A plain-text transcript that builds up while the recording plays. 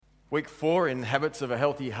Week 4 in Habits of a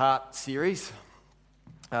Healthy Heart series.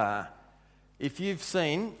 If you've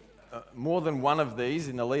seen more than one of these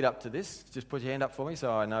in the lead up to this, just put your hand up for me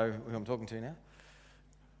so I know who I'm talking to now.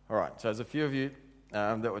 All right, so there's a few of you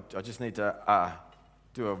I just need to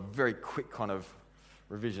do a very quick kind of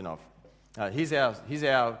revision of. Here's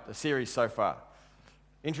our series so far.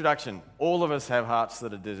 Introduction: all of us have hearts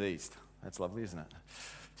that are diseased. That's lovely, isn't it?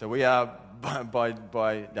 So we are, by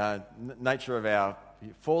nature of our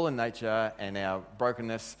fallen nature and our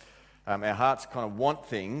brokenness, our hearts kind of want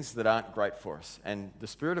things that aren't great for us. And the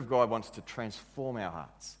Spirit of God wants to transform our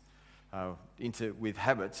hearts with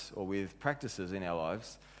habits or with practices in our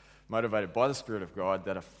lives, motivated by the Spirit of God,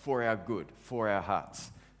 that are for our good, for our hearts.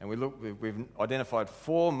 And we've identified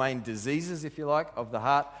 4 main diseases, if you like, of the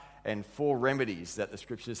heart, and 4 remedies that the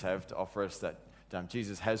Scriptures have to offer us, that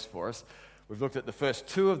Jesus has for us. We've looked at the first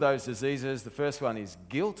 2 of those diseases. The first one is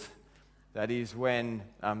guilt. That is when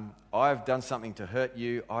I've done something to hurt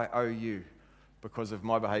you, I owe you because of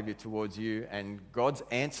my behavior towards you. And God's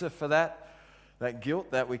answer for that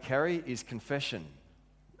guilt that we carry, is confession.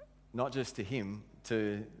 Not just to Him,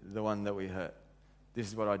 to the one that we hurt. This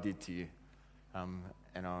is what I did to you,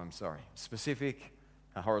 and I'm sorry. Specific,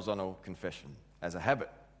 horizontal confession as a habit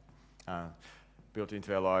built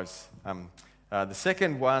into our lives. The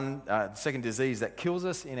second disease that kills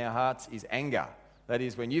us in our hearts is anger. That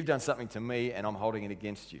is when you've done something to me and I'm holding it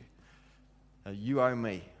against you. You owe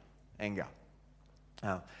me, anger.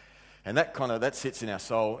 And that sits in our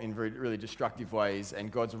soul in really destructive ways. And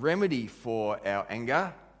God's remedy for our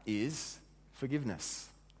anger is forgiveness,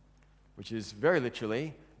 which is very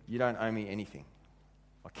literally, you don't owe me anything.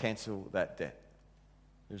 I cancel that debt.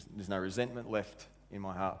 There's no resentment left in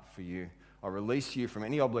my heart for you. I release you from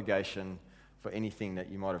any obligation for anything that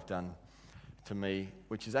you might have done to me,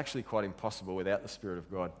 which is actually quite impossible without the Spirit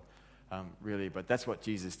of God, really. But that's what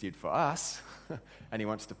Jesus did for us, and He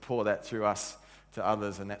wants to pour that through us to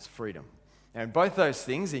others, and that's freedom. And both those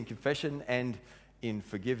things, in confession and in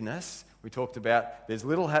forgiveness, we talked about there's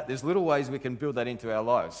little ways we can build that into our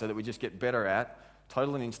lives so that we just get better at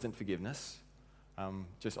total and instant forgiveness,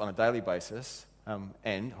 just on a daily basis,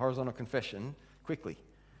 and horizontal confession quickly.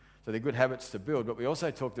 So they're good habits to build, but we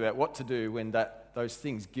also talked about what to do when those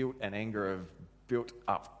things, guilt and anger, have built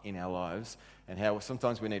up in our lives, and how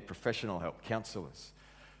sometimes we need professional help, counselors,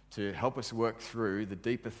 to help us work through the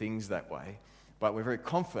deeper things that way. But we're very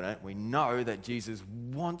confident, we know that Jesus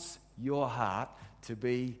wants your heart to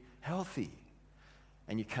be healthy.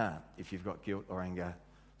 And you can't if you've got guilt or anger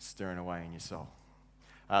stirring away in your soul.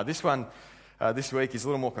 This week is a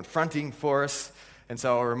little more confronting for us. And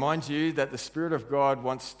so I'll remind you that the Spirit of God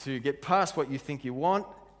wants to get past what you think you want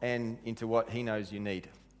and into what He knows you need.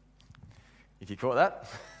 If you caught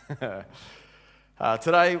that.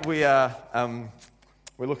 Today we're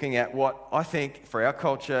looking at what I think for our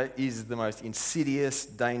culture is the most insidious,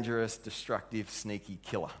 dangerous, destructive, sneaky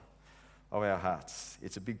killer of our hearts.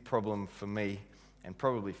 It's a big problem for me and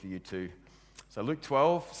probably for you too. So Luke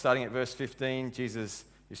 12, starting at verse 15, Jesus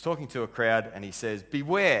is talking to a crowd and He says,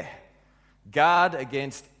 "Beware. Guard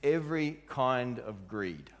against every kind of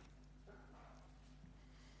greed."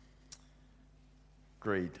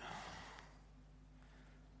 Greed.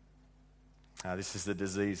 This is the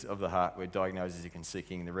disease of the heart we're diagnosing and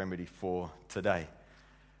seeking the remedy for today.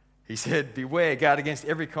 He said, "Beware, guard against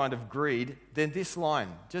every kind of greed." Then this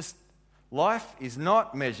line, just life is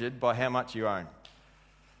not measured by how much you own.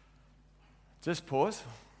 Just pause.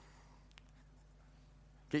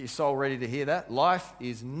 Get your soul ready to hear that. Life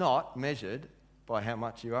is not measured by how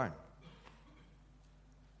much you own.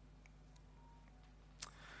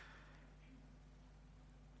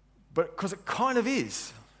 But because it kind of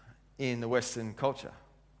is in the Western culture,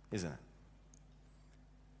 isn't it?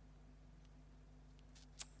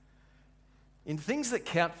 In things that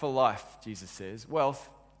count for life, Jesus says, wealth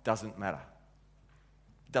doesn't matter.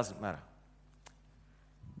 It doesn't matter.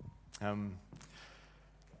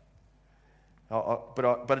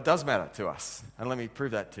 But it does matter to us, and let me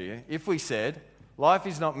prove that to you. If we said, life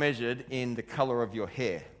is not measured in the colour of your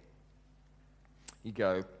hair, you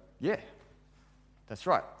go, yeah, that's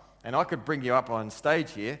right. And I could bring you up on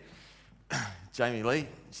stage here, Jamie Lee,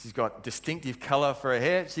 she's got distinctive colour for her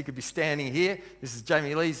hair. She could be standing here. This is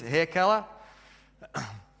Jamie Lee's hair colour.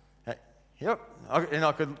 Yep, and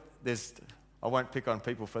I won't pick on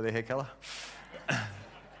people for their hair colour.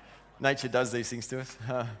 Nature does these things to us.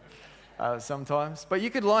 Sometimes. But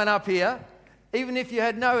you could line up here, even if you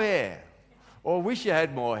had no hair, or wish you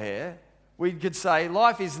had more hair. We could say,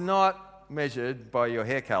 life is not measured by your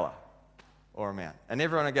hair colour or amount. And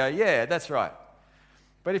everyone would go, yeah, that's right.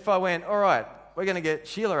 But if I went, all right, we're going to get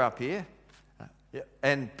Sheila up here, Yeah,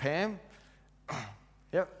 and Pam,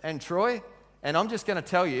 yep, and Troy. And I'm just going to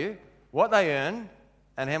tell you what they earn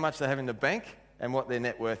and how much they have in the bank and what their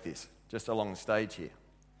net worth is, just along the stage here.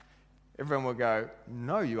 Everyone will go,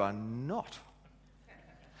 no, you are not.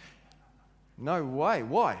 No way.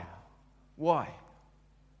 Why? Why?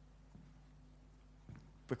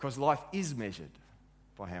 Because life is measured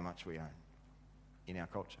by how much we own in our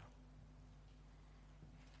culture.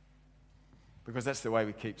 Because that's the way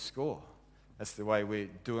we keep score. That's the way we're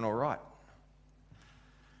doing all right.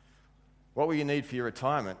 What will you need for your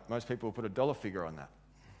retirement? Most people will put a dollar figure on that.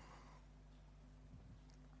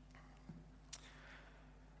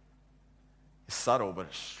 It's subtle, but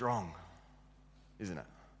it's strong, isn't it?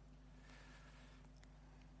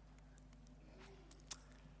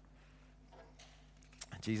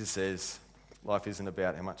 Jesus says life isn't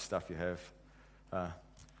about how much stuff you have.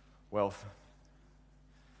 Wealth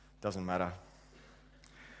doesn't matter.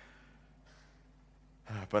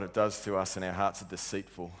 But it does to us, and our hearts are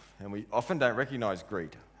deceitful. And we often don't recognize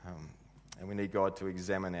greed. And we need God to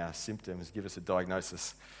examine our symptoms, give us a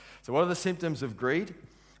diagnosis. So what are the symptoms of greed?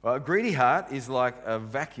 Well, a greedy heart is like a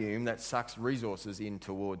vacuum that sucks resources in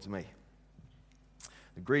towards me.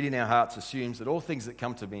 The greed in our hearts assumes that all things that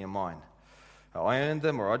come to me are mine. I earned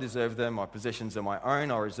them, or I deserve them. My possessions are my own.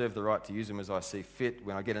 I reserve the right to use them as I see fit.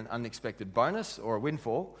 When I get an unexpected bonus or a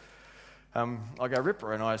windfall, I go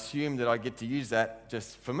ripper, and I assume that I get to use that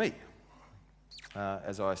just for me,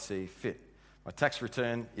 as I see fit. My tax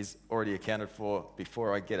return is already accounted for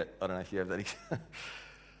before I get it. I don't know if you have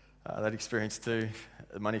that experience too.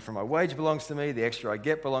 The money from my wage belongs to me. The extra I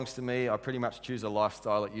get belongs to me. I pretty much choose a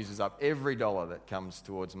lifestyle that uses up every dollar that comes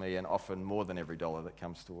towards me, and often more than every dollar that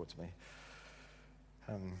comes towards me.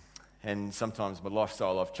 And sometimes my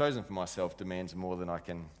lifestyle I've chosen for myself demands more than I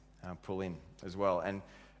can pull in as well. And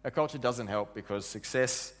our culture doesn't help, because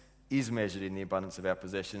success is measured in the abundance of our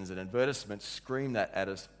possessions, and advertisements scream that at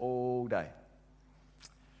us all day.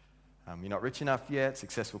 You're not rich enough yet.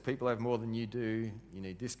 Successful people have more than you do. You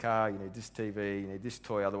need this car, you need this TV, you need this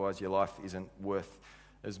toy, otherwise your life isn't worth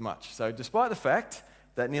as much. So despite the fact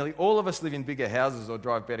that nearly all of us live in bigger houses or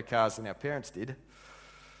drive better cars than our parents did,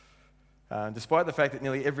 despite the fact that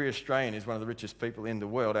nearly every Australian is one of the richest people in the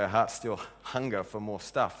world, our hearts still hunger for more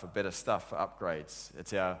stuff, for better stuff, for upgrades.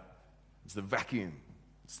 It's the vacuum.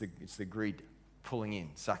 It's the greed pulling in,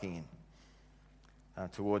 sucking in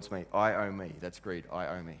towards me. I owe me. That's greed. I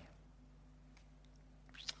owe me.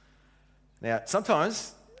 Now,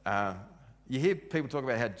 sometimes you hear people talk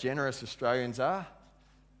about how generous Australians are.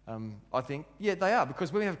 I think, yeah, they are,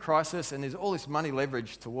 because when we have a crisis and there's all this money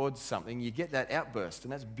leverage towards something, you get that outburst,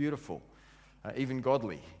 and that's beautiful. Even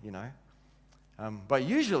godly, you know. But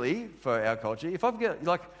usually, for our culture, if I've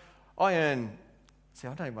got, I earn, I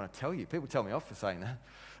don't even want to tell you. People tell me off for saying that.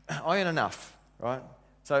 I earn enough, right?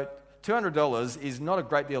 So $200 is not a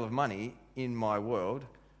great deal of money in my world,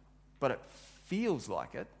 but it feels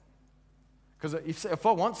like it. Because if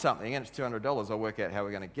I want something and it's $200, I'll work out how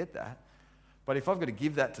we're going to get that. But if I've got to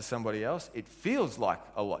give that to somebody else, it feels like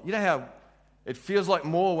a lot. You know how it feels like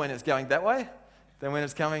more when it's going that way than when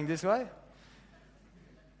it's coming this way?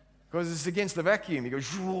 Because it's against the vacuum. You go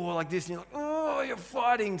like this, and you're like, oh, you're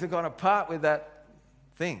fighting to kind of part with that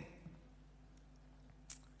thing.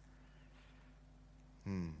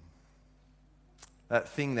 That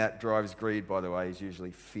thing that drives greed, by the way, is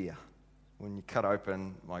usually fear. When you cut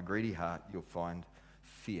open my greedy heart, you'll find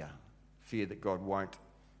fear. Fear that God won't,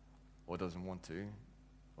 or doesn't want to,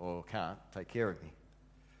 or can't take care of me.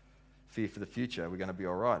 Fear for the future. We're going to be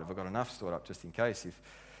all right. Have I got enough stored up just in case? If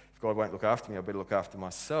God won't look after me, I better look after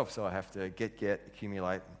myself. So I have to get,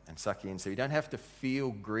 accumulate, and suck in. So you don't have to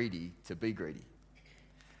feel greedy to be greedy.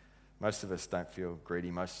 Most of us don't feel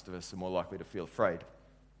greedy. Most of us are more likely to feel afraid.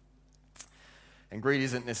 And greed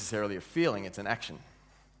isn't necessarily a feeling, it's an action,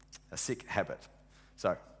 a sick habit.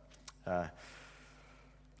 So,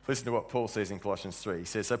 listen to what Paul says in Colossians 3. He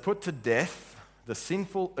says, so put to death the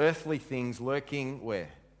sinful earthly things lurking where?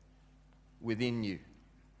 Within you.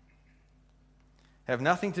 Have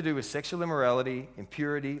nothing to do with sexual immorality,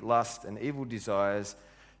 impurity, lust, and evil desires.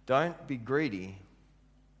 Don't be greedy,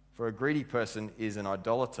 for a greedy person is an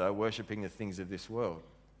idolater, worshipping the things of this world.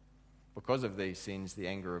 Because of these sins, the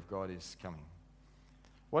anger of God is coming.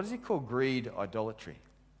 What does he call greed? Idolatry.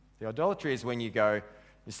 The idolatry is when you go,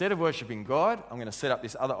 instead of worshipping God, I'm going to set up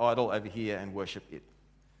this other idol over here and worship it.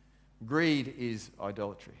 Greed is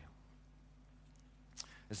idolatry.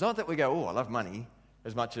 It's not that we go, oh, I love money,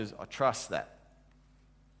 as much as I trust that.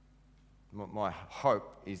 My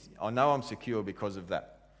hope is, I know I'm secure because of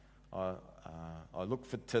that. I look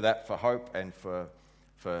to that for hope and for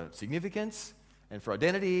significance, and for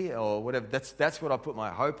identity or whatever. That's what I put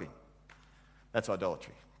my hope in. That's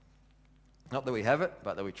idolatry. Not that we have it,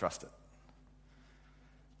 but that we trust it.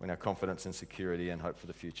 When our confidence and security and hope for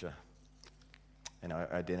the future and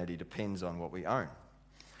our identity depends on what we own.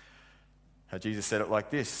 Jesus said it like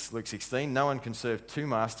this, Luke 16, "No one can serve two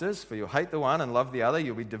masters, for you'll hate the one and love the other.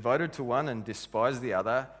 You'll be devoted to one and despise the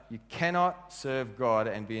other. You cannot serve God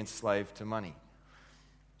and be enslaved to money."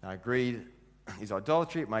 Now, greed is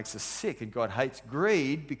idolatry. It makes us sick, and God hates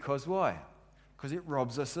greed because why? Because it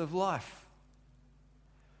robs us of life.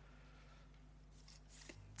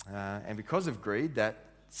 And because of greed, that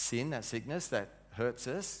sin, that sickness, that hurts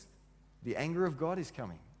us, the anger of God is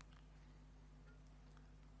coming.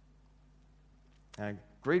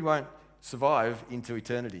 Greed won't survive into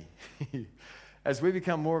eternity. As we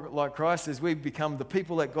become more like Christ, as we become the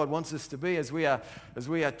people that God wants us to be, as we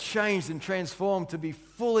are changed and transformed to be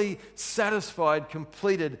fully satisfied,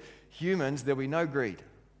 completed humans, there'll be no greed.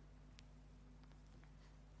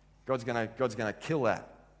 God's going to kill that.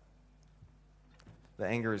 The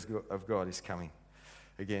anger of God is coming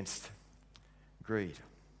against greed.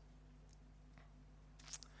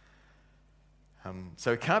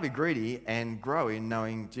 So we can't be greedy and grow in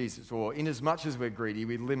knowing Jesus. Or in as much as we're greedy,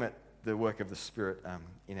 we limit the work of the Spirit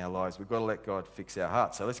in our lives. We've got to let God fix our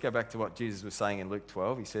hearts. So let's go back to what Jesus was saying in Luke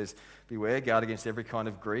 12. He says, "Beware, guard against every kind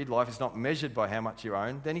of greed. Life is not measured by how much you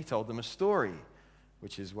own." Then he told them a story,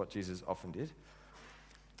 which is what Jesus often did.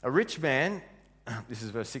 A rich man, this is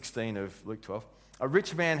verse 16 of Luke 12, "A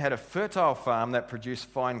rich man had a fertile farm that produced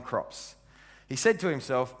fine crops. He said to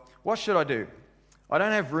himself, 'What should I do? I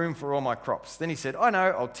don't have room for all my crops.' Then he said, 'I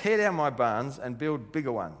know, I'll tear down my barns and build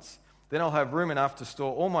bigger ones. Then I'll have room enough to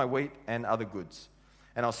store all my wheat and other goods.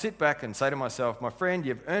 And I'll sit back and say to myself, my friend,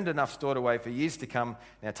 you've earned enough stored away for years to come.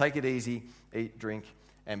 Now take it easy, eat, drink,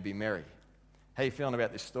 and be merry.'" How are you feeling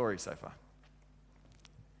about this story so far?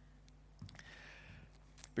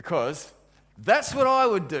 Because that's what I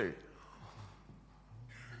would do.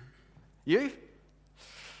 You?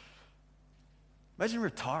 Imagine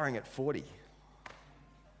retiring at 40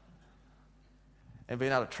 and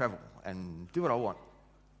being able to travel and do what I want.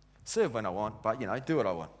 Serve when I want, but, do what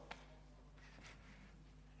I want.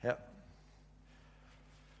 Yep.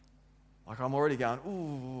 Like I'm already going,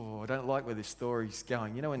 ooh, I don't like where this story's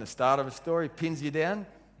going. When the start of a story pins you down?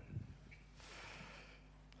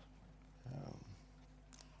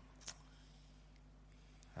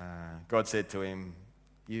 God said to him,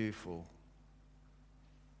 "You fool.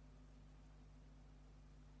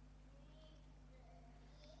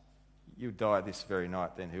 You die this very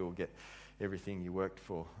night, then who will get everything you worked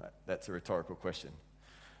for?" That's a rhetorical question.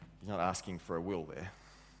 He's not asking for a will there.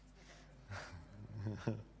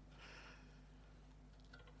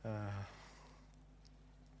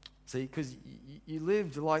 See, because you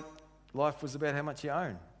lived like life was about how much you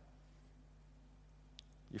own.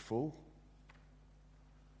 You fool.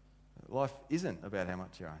 Life isn't about how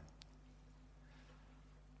much you own.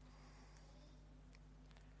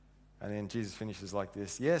 And then Jesus finishes like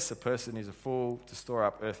this: "Yes, a person is a fool to store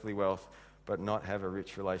up earthly wealth, but not have a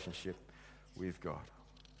rich relationship with God."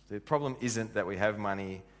 The problem isn't that we have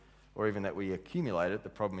money or even that we accumulate it. The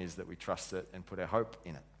problem is that we trust it and put our hope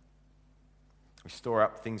in it. We store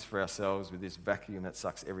up things for ourselves with this vacuum that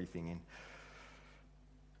sucks everything in.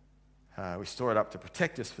 We store it up to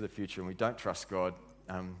protect us for the future, and we don't trust God.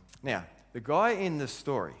 Now, the guy in the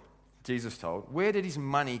story, Jesus told, where did his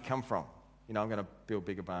money come from? I'm going to build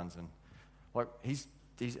bigger barns, and he's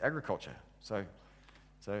agriculture. So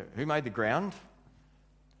who made the ground?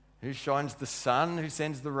 Who shines the sun? Who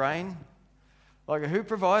sends the rain? Who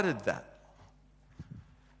provided that?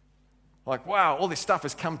 Wow, all this stuff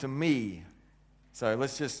has come to me. So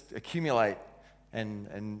let's just accumulate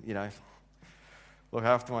and look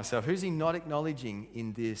after myself. Who's he not acknowledging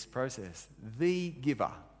in this process? The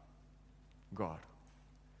giver, God.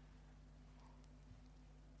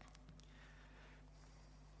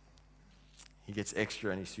 He gets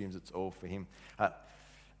extra and he assumes it's all for him.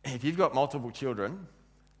 If you've got multiple children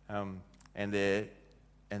and they're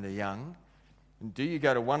young, do you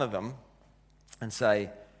go to one of them and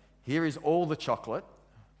say, "Here is all the chocolate.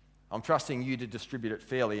 I'm trusting you to distribute it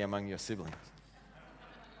fairly among your siblings"?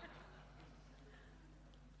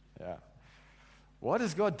 Yeah. Why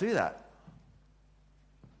does God do that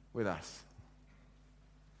with us?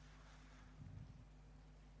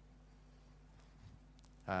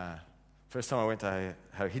 First time I went to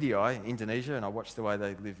Hohidai in Indonesia, and I watched the way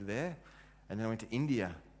they live there. And then I went to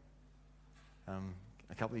India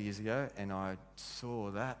a couple of years ago, and I saw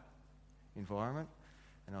that environment,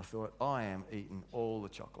 and I thought, I am eating all the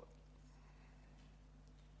chocolate.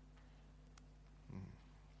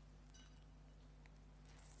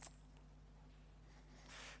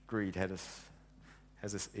 greed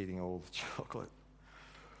has us eating all the chocolate.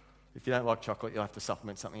 If you don't like chocolate, you'll have to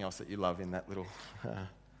supplement something else that you love in that little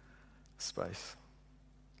space.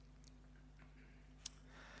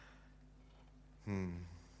 And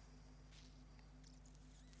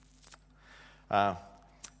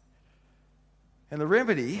the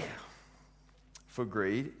remedy for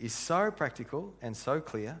greed is so practical and so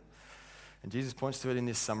clear. And Jesus points to it in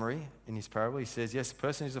this summary, in his parable. He says, yes, a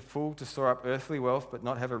person is a fool to store up earthly wealth but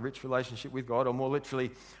not have a rich relationship with God, or more literally,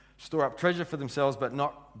 store up treasure for themselves but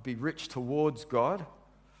not be rich towards God.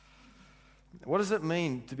 What does it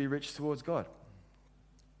mean to be rich towards God?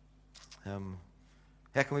 How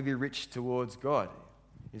can we be rich towards God?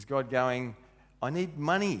 Is God going, I need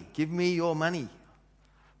money, give me your money?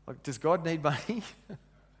 Like, does God need money?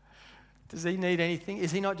 Does he need anything?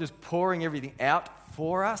 Is he not just pouring everything out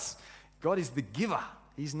for us? God is the giver.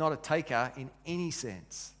 He's not a taker in any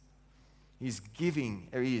sense. He's giving,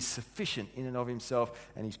 he is sufficient in and of himself,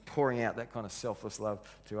 and he's pouring out that kind of selfless love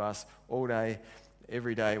to us all day,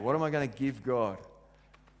 every day. What am I going to give God?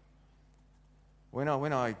 When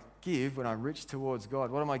I give, when I'm rich towards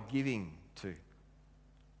God, what am I giving to?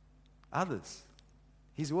 Others.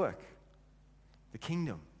 His work. The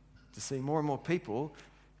kingdom. To see more and more people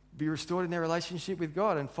be restored in their relationship with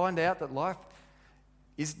God and find out that life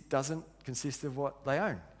doesn't consist of what they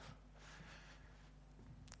own.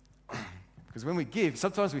 Because when we give,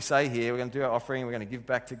 sometimes we say here, we're going to do our offering, we're going to give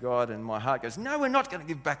back to God, and my heart goes, no, we're not going to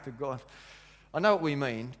give back to God. I know what we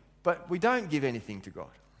mean, but we don't give anything to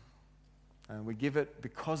God. And we give it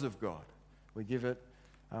because of God. We give it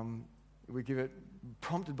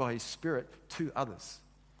prompted by His Spirit to others,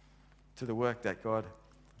 to the work that God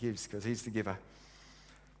gives, because He's the giver,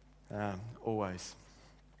 always.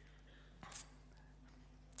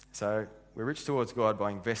 So we're rich towards God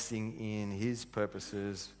by investing in His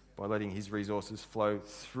purposes, by letting His resources flow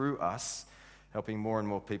through us, helping more and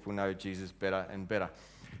more people know Jesus better and better.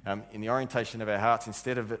 In the orientation of our hearts,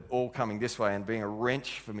 instead of it all coming this way and being a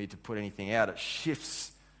wrench for me to put anything out, it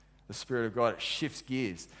shifts the Spirit of God, it shifts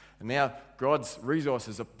gears. And now God's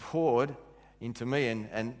resources are poured into me,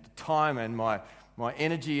 and time and my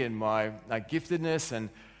energy and my giftedness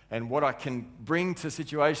and what I can bring to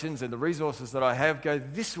situations and the resources that I have go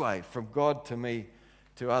this way from God to me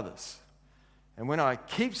to others. And when I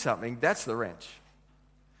keep something, that's the wrench.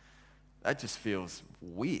 That just feels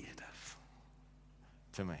weird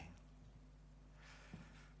to me.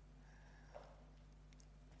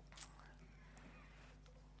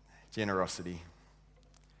 Generosity.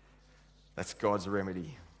 That's God's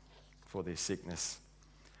remedy for this sickness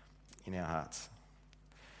in our hearts.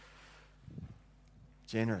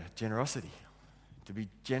 Generosity. To be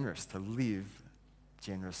generous, to live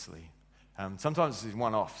generously. Sometimes it's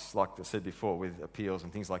one-offs, like I said before, with appeals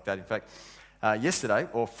and things like that. In fact, yesterday,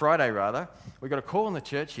 or Friday rather, we got a call in the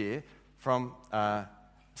church here from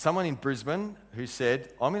someone in Brisbane who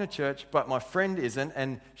said, I'm in a church, but my friend isn't,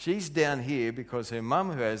 and she's down here because her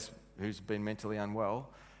mum, who's been mentally unwell,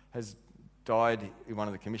 has died in one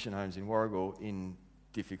of the commission homes in Warragul in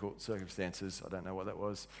difficult circumstances. I don't know what that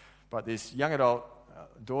was. But this young adult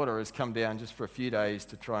daughter has come down just for a few days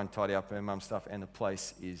to try and tidy up her mum's stuff, and the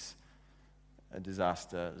place is a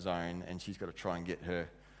disaster zone, and she's got to try and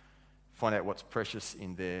find out what's precious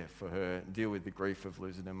in there for her, deal with the grief of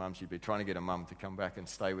losing her mum. She'd been trying to get her mum to come back and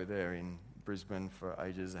stay with her in Brisbane for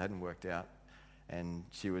ages. It hadn't worked out, and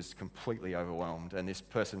she was completely overwhelmed. And this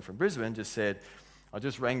person from Brisbane just said, I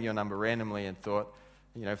just rang your number randomly and thought,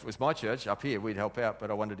 if it was my church up here, we'd help out, but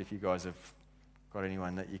I wondered if you guys have got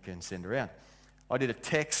anyone that you can send around. I did a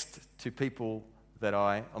text to people that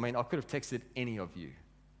I could have texted any of you,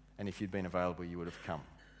 and if you'd been available, you would have come,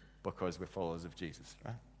 because we're followers of Jesus,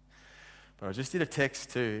 right? But I just did a text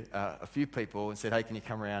to a few people and said, hey, can you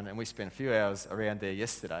come around? And we spent a few hours around there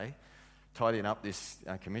yesterday tidying up this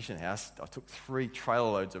commission house. I took 3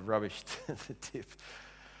 trailer loads of rubbish to the tip.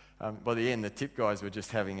 By the end, the tip guys were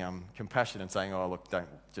just having compassion and saying, oh, look, don't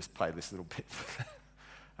just pay this little bit.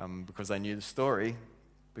 Because they knew the story,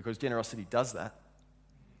 because generosity does that.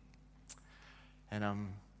 And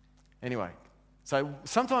anyway, so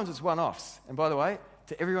sometimes it's one-offs. And by the way,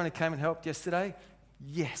 to everyone who came and helped yesterday,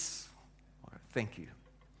 yes, thank you.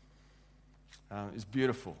 It was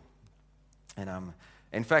beautiful. And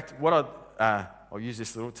in fact, I'll use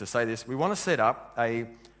this little to say this. We want to set up a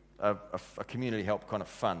community help kind of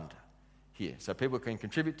fund here. So people can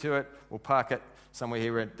contribute to it. We'll park it somewhere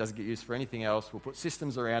here where it doesn't get used for anything else. We'll put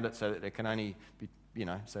systems around it so that it can only be,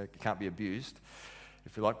 so it can't be abused,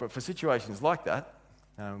 if you like. But for situations like that,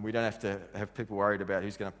 we don't have to have people worried about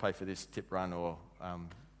who's going to pay for this tip run or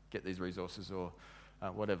get these resources or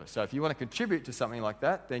whatever. So if you want to contribute to something like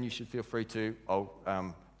that, then you should feel free to.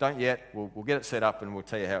 Don't yet. We'll get it set up and we'll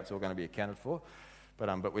tell you how it's all going to be accounted for.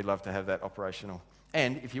 But we'd love to have that operational.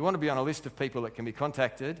 And if you want to be on a list of people that can be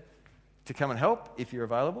contacted to come and help, if you're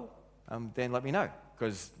available, then let me know,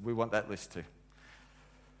 because we want that list too.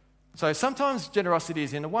 So sometimes generosity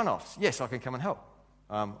is in the one-offs. Yes, I can come and help,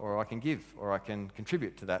 or I can give, or I can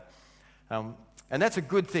contribute to that. And that's a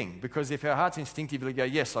good thing, because if our hearts instinctively go,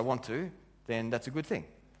 yes, I want to, then that's a good thing.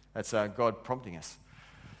 That's God prompting us.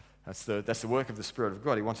 That's the work of the Spirit of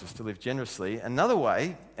God. He wants us to live generously. Another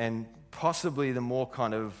way, and possibly the more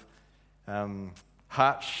kind of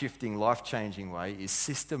heart-shifting, life-changing way, is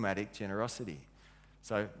systematic generosity.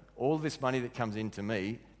 So all this money that comes into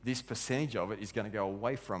me, this percentage of it is going to go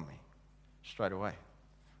away from me straight away.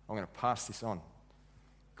 I'm going to pass this on.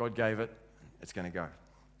 God gave it, it's going to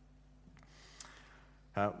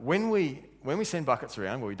go. When we send buckets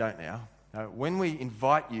around, well, we don't now. When we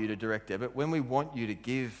invite you to direct debit, when we want you to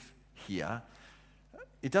give here,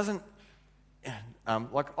 it doesn't,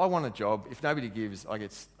 like I want a job. If nobody gives, I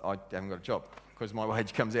haven't got a job, because my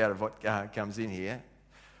wage comes out of what comes in here.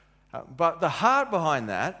 But the heart behind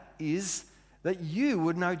that is that you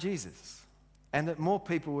would know Jesus and that more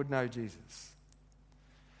people would know Jesus.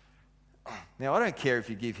 Now, I don't care if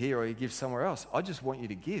you give here or you give somewhere else. I just want you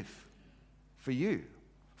to give for you,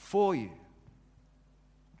 for you.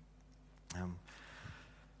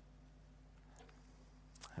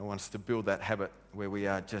 I want us to build that habit where we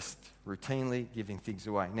are just routinely giving things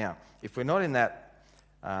away. Now, if we're not in that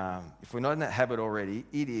habit already,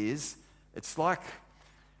 it's like,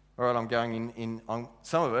 all right, I'm going on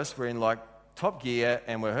some of us, we're in like top gear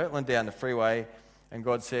and we're hurtling down the freeway, and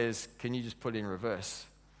God says, can you just put it in reverse?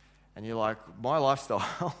 And you're like, my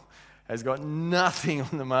lifestyle has got nothing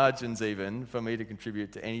on the margins even for me to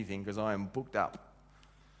contribute to anything, because I am booked up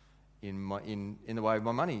in the way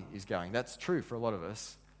my money is going. That's true for a lot of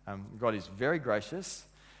us. God is very gracious,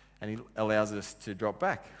 and He allows us to drop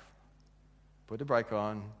back, put the brake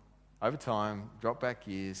on, over time, drop back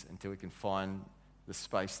gears until we can find the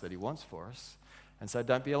space that He wants for us. And so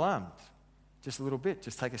don't be alarmed. Just a little bit.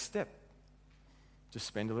 Just take a step. Just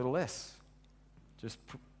spend a little less. Just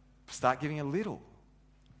start giving a little.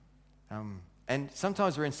 And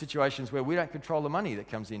sometimes we're in situations where we don't control the money that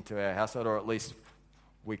comes into our household, or at least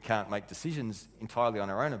we can't make decisions entirely on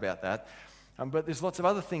our own about that. But there's lots of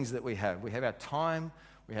other things that we have. We have our time,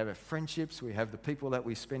 we have our friendships, we have the people that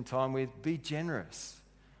we spend time with. Be generous.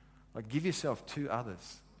 Like, give yourself to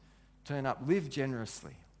others. Turn up. Live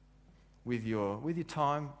generously with your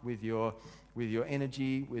time, with your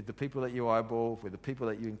energy, with the people that you eyeball, with the people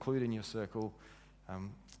that you include in your circle.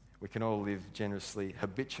 We can all live generously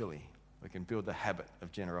habitually. We can build the habit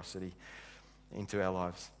of generosity into our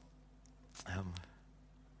lives.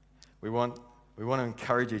 We want to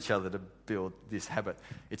encourage each other to build this habit.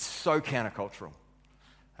 It's so countercultural.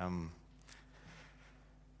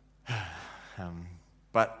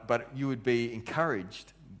 But you would be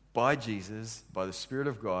encouraged by Jesus, by the Spirit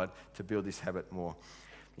of God, to build this habit more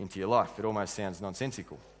into your life. It almost sounds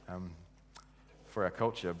nonsensical for our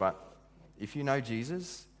culture, but if you know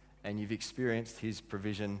Jesus and you've experienced His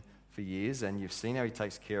provision for years, and you've seen how He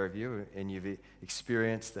takes care of you, and you've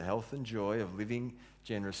experienced the health and joy of living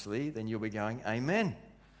generously, then you'll be going, amen.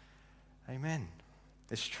 Amen.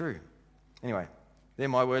 It's true. Anyway, they're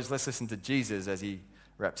my words. Let's listen to Jesus as He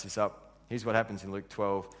wraps this up. Here's what happens in Luke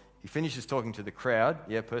 12. He finishes talking to the crowd.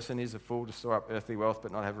 Yeah, person is a fool to store up earthly wealth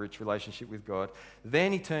but not have a rich relationship with God.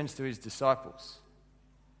 Then He turns to His disciples.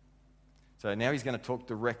 So now He's going to talk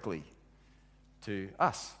directly to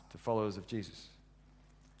us, to followers of Jesus.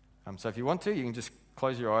 So if you want to, you can just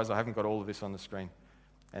close your eyes. I haven't got all of this on the screen.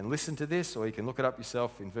 And listen to this, or you can look it up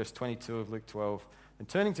yourself in verse 22 of Luke 12. And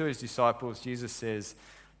turning to His disciples, Jesus says,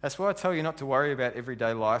 "That's why I tell you not to worry about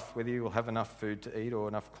everyday life, whether you will have enough food to eat or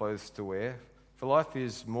enough clothes to wear. For life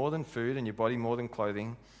is more than food, and your body more than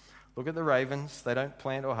clothing. Look at the ravens. They don't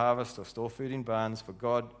plant or harvest or store food in barns, for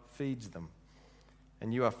God feeds them.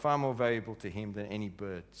 And you are far more valuable to Him than any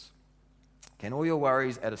birds. Can all your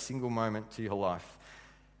worries add a single moment to your life?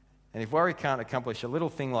 And if worry can't accomplish a little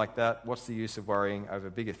thing like that, what's the use of worrying over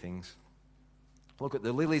bigger things? Look at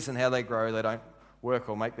the lilies and how they grow. They don't work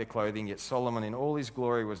or make their clothing, yet Solomon in all his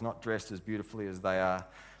glory was not dressed as beautifully as they are.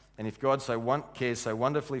 And if God cares so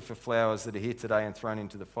wonderfully for flowers that are here today and thrown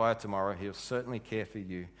into the fire tomorrow, He'll certainly care for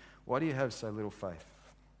you. Why do you have so little faith?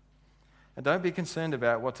 And don't be concerned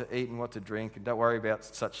about what to eat and what to drink, and don't worry about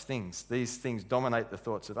such things. These things dominate the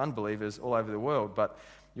thoughts of unbelievers all over the world, but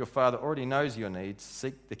your Father already knows your needs.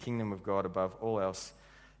 Seek the kingdom of God above all else,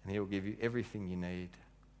 and He will give you everything you need."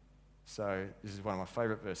 So this is one of my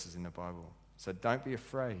favourite verses in the Bible. So don't be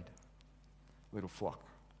afraid, little flock,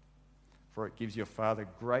 for it gives your Father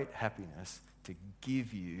great happiness to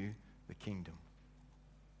give you the kingdom.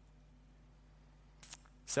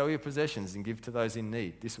 Sell your possessions and give to those in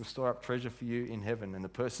need. This will store up treasure for you in heaven, and the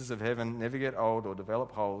purses of heaven never get old or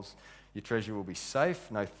develop holes. Your treasure will be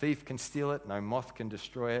safe. No thief can steal it. No moth can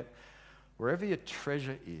destroy it. Wherever your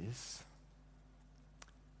treasure is,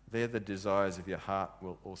 there the desires of your heart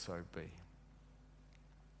will also be.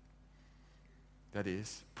 That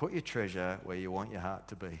is, put your treasure where you want your heart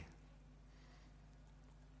to be.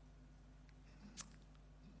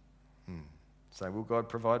 So will God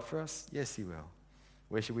provide for us? Yes, he will.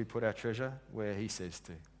 Where should we put our treasure? Where he says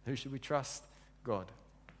to. Who should we trust? God.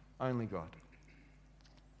 Only God.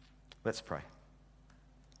 Let's pray.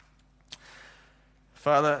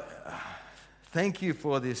 Father, thank you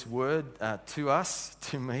for this word to us,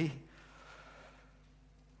 to me.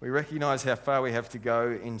 We recognize how far we have to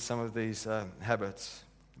go in some of these habits,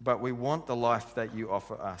 but we want the life that you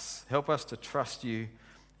offer us. Help us to trust you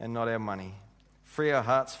and not our money. Free our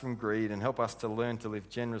hearts from greed and help us to learn to live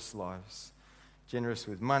generous lives. Generous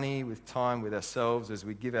with money, with time, with ourselves as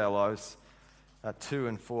we give our lives to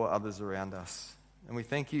and for others around us. And we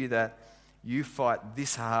thank you that you fight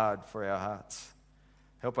this hard for our hearts.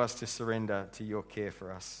 Help us to surrender to your care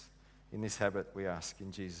for us. In this habit we ask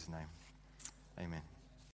in Jesus' name. Amen.